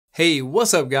Hey,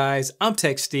 what's up guys? I'm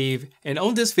Tech Steve, and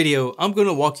on this video, I'm going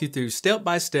to walk you through step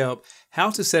by step how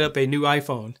to set up a new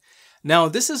iPhone. Now,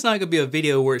 this is not going to be a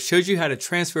video where it shows you how to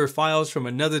transfer files from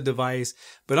another device,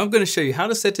 but I'm going to show you how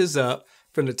to set this up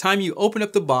from the time you open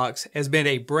up the box as being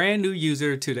a brand new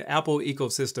user to the Apple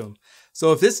ecosystem.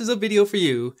 So if this is a video for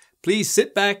you, please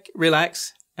sit back,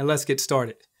 relax, and let's get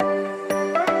started.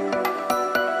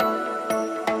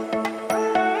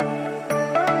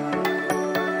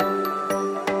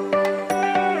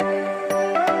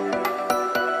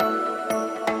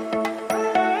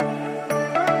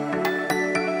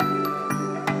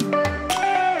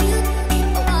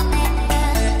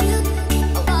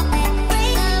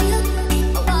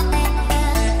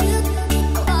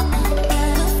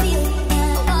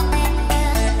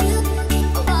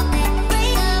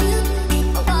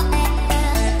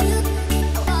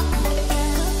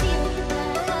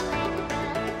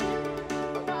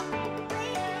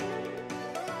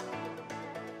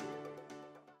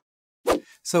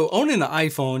 So owning an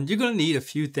iPhone, you're going to need a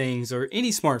few things, or any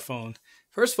smartphone.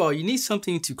 First of all, you need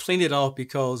something to clean it off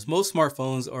because most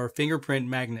smartphones are fingerprint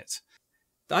magnets.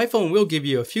 The iPhone will give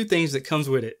you a few things that comes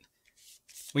with it.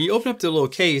 When you open up the little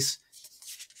case,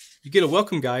 you get a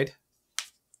welcome guide,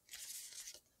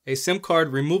 a SIM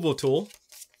card removal tool,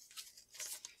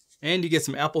 and you get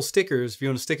some Apple stickers if you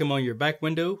want to stick them on your back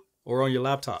window or on your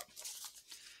laptop.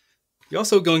 You're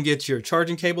also going to get your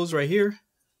charging cables right here,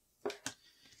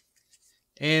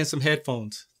 and some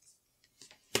headphones.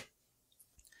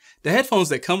 The headphones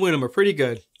that come with them are pretty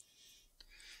good.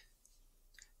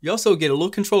 You also get a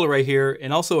little controller right here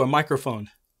and also a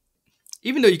microphone.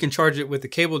 Even though you can charge it with the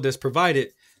cable that's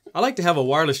provided, I like to have a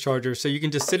wireless charger so you can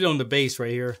just sit it on the base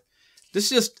right here. This is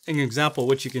just an example of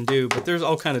what you can do, but there's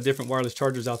all kind of different wireless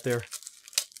chargers out there.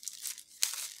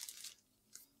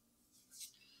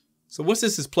 So once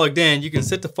this is plugged in, you can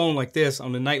set the phone like this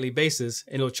on a nightly basis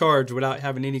and it'll charge without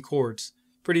having any cords.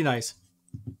 Pretty nice.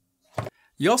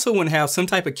 You also want to have some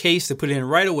type of case to put in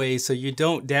right away so you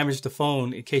don't damage the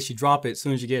phone in case you drop it as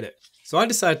soon as you get it. So I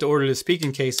decided to order this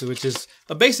speaking case, which is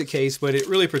a basic case, but it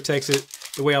really protects it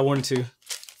the way I wanted to.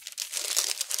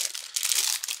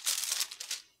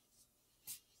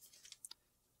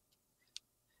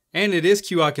 And it is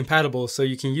QI compatible, so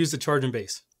you can use the charging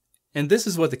base. And this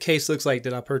is what the case looks like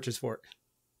that I purchased for it.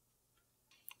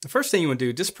 The first thing you want to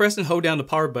do, just press and hold down the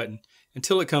power button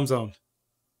until it comes on.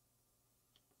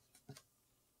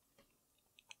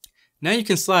 Now you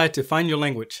can slide to find your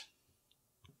language.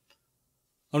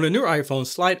 On the newer iPhone,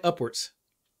 slide upwards.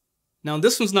 Now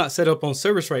this one's not set up on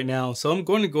service right now, so I'm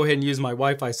going to go ahead and use my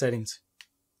Wi-Fi settings.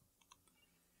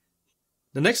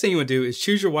 The next thing you want to do is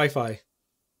choose your Wi-Fi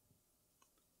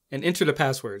and enter the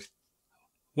password.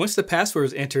 Once the password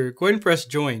is entered, go ahead and press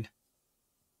join.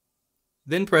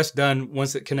 Then press done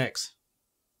once it connects.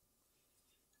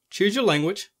 Choose your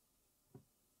language,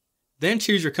 then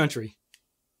choose your country.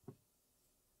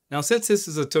 Now since this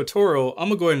is a tutorial, I'm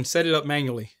going to go ahead and set it up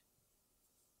manually.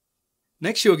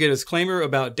 Next you'll get a disclaimer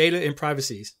about data and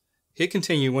privacy. Hit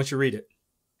continue once you read it.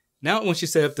 Now once you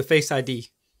set up the Face ID.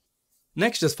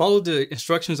 Next just follow the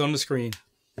instructions on the screen.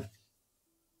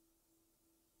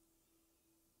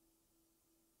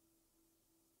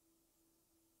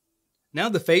 Now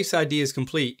the Face ID is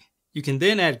complete. You can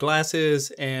then add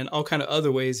glasses and all kind of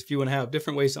other ways if you want to have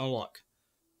different ways to unlock.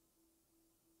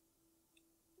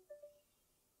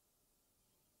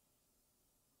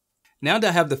 Now that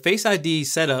I have the Face ID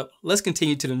set up, let's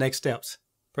continue to the next steps.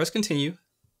 Press continue.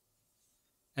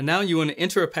 And now you want to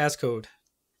enter a passcode.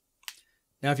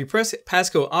 Now if you press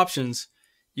passcode options,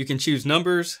 you can choose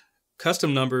numbers,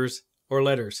 custom numbers, or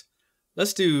letters.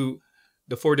 Let's do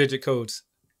the 4-digit codes.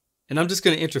 And I'm just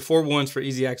going to enter 4 ones for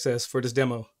easy access for this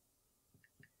demo.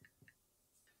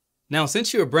 Now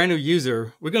since you're a brand new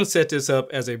user, we're going to set this up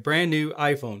as a brand new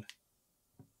iPhone.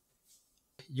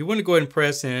 You want to go ahead and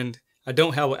press and I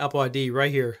don't have an Apple ID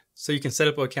right here, so you can set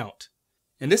up an account.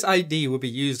 And this ID will be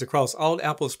used across all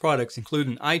Apple's products,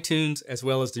 including iTunes, as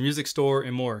well as the music store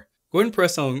and more. Go ahead and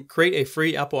press on create a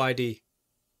free Apple ID.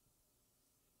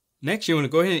 Next, you want to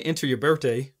go ahead and enter your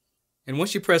birthday. And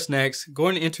once you press next, go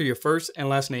ahead and enter your first and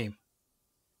last name.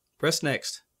 Press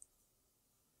next.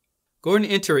 Go ahead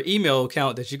and enter an email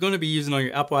account that you're going to be using on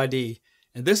your Apple ID.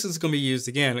 And this is going to be used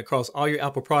again across all your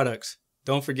Apple products.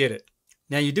 Don't forget it.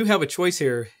 Now you do have a choice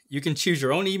here. You can choose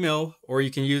your own email or you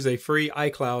can use a free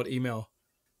iCloud email.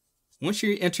 Once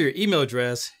you enter your email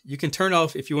address, you can turn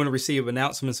off if you want to receive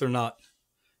announcements or not.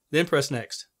 Then press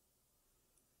next.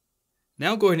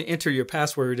 Now go ahead and enter your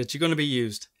password that you're going to be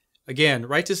used. Again,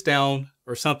 write this down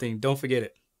or something, don't forget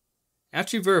it.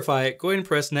 After you verify it, go ahead and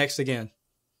press next again.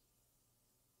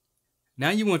 Now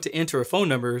you want to enter a phone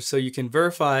number so you can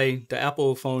verify the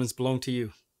Apple phones belong to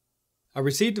you. I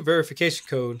received the verification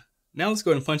code. Now let's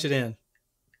go ahead and punch it in.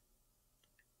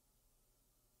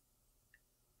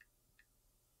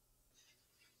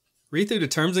 Read through the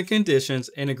terms and conditions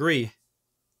and agree.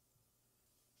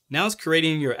 Now it's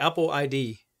creating your Apple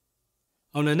ID.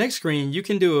 On the next screen, you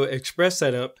can do an express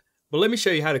setup, but let me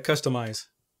show you how to customize.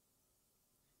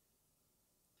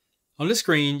 On this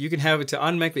screen, you can have it to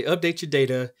automatically update your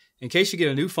data. In case you get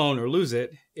a new phone or lose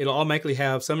it, it'll automatically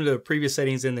have some of the previous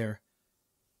settings in there.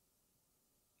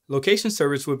 Location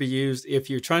service will be used if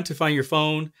you're trying to find your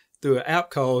phone through an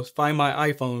app called Find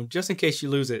My iPhone, just in case you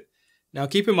lose it. Now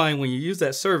keep in mind, when you use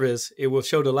that service, it will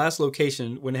show the last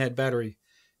location when it had battery.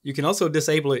 You can also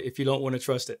disable it if you don't want to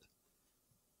trust it.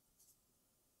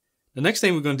 The next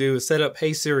thing we're going to do is set up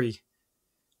Hey Siri.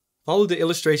 Follow the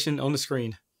illustration on the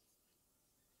screen.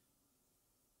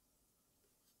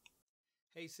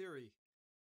 Hey Siri.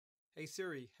 Hey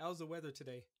Siri, how's the weather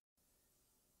today?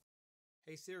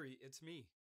 Hey Siri, it's me.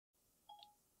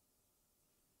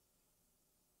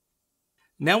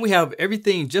 Now we have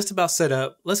everything just about set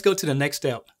up. Let's go to the next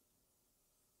step.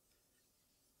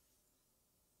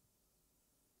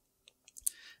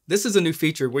 This is a new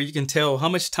feature where you can tell how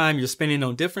much time you're spending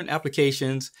on different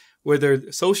applications,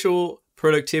 whether social,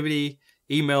 productivity,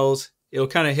 emails. It'll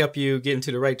kind of help you get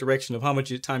into the right direction of how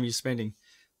much time you're spending.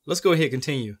 Let's go ahead and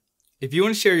continue. If you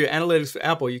want to share your analytics with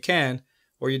Apple, you can,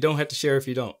 or you don't have to share if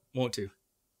you don't want to.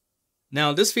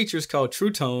 Now this feature is called True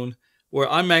Tone, where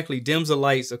it automatically dims the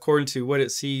lights according to what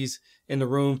it sees in the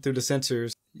room through the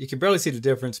sensors. You can barely see the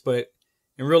difference, but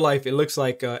in real life it looks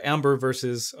like amber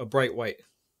versus a bright white.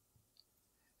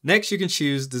 Next, you can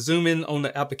choose the zoom in on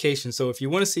the application. So if you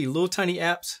want to see little tiny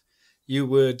apps, you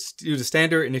would do the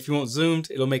standard, and if you want zoomed,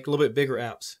 it'll make a little bit bigger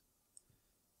apps.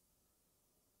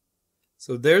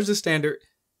 So there's the standard,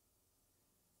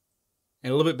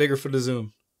 and a little bit bigger for the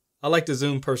zoom. I like the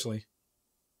zoom personally.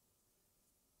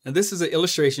 And this is an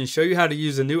illustration to show you how to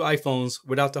use the new iPhones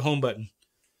without the home button.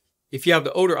 If you have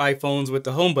the older iPhones with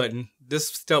the home button, this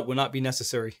step will not be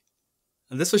necessary.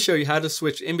 And this will show you how to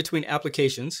switch in between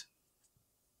applications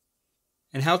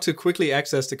and how to quickly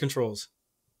access the controls.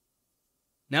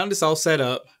 Now that's all set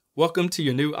up, welcome to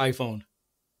your new iPhone.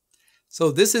 So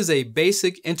this is a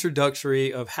basic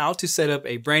introductory of how to set up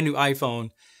a brand new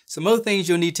iPhone. Some other things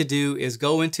you'll need to do is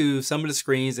go into some of the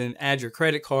screens and add your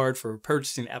credit card for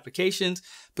purchasing applications,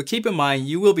 but keep in mind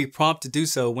you will be prompted to do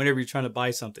so whenever you're trying to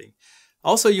buy something.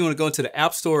 Also, you want to go into the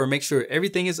App Store and make sure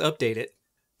everything is updated.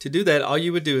 To do that, all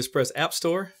you would do is press App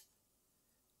Store,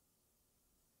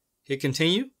 hit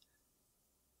Continue,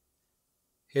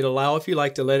 hit Allow if you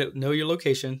like to let it know your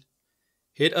location,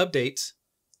 hit Updates,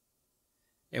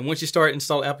 and once you start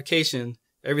install application,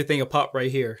 everything will pop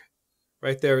right here.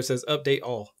 Right there it says Update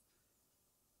All.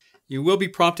 You will be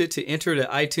prompted to enter the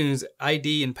iTunes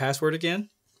ID and password again.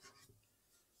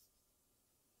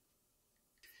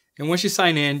 And once you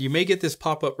sign in, you may get this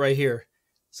pop-up right here.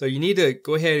 So you need to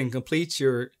go ahead and complete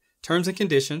your terms and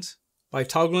conditions by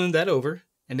toggling that over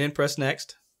and then press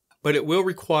Next. But it will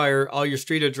require all your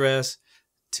street address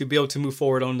to be able to move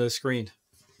forward on the screen.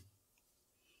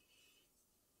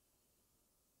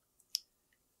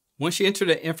 Once you enter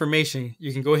that information,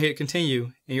 you can go ahead and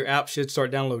continue and your app should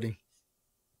start downloading.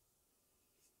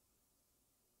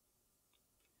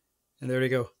 And there they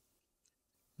go.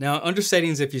 Now under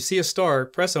settings, if you see a star,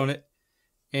 press on it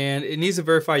and it needs to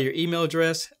verify your email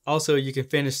address. Also, you can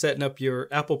finish setting up your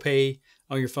Apple Pay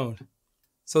on your phone.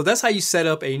 So that's how you set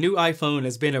up a new iPhone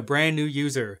as being a brand new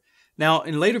user. Now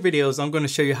in later videos, I'm going to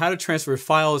show you how to transfer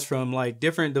files from like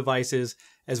different devices,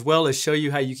 as well as show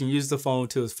you how you can use the phone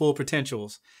to its full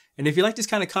potentials. And if you like this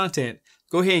kind of content,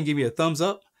 go ahead and give me a thumbs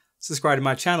up, subscribe to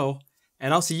my channel,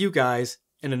 and I'll see you guys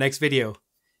in the next video.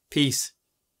 Peace.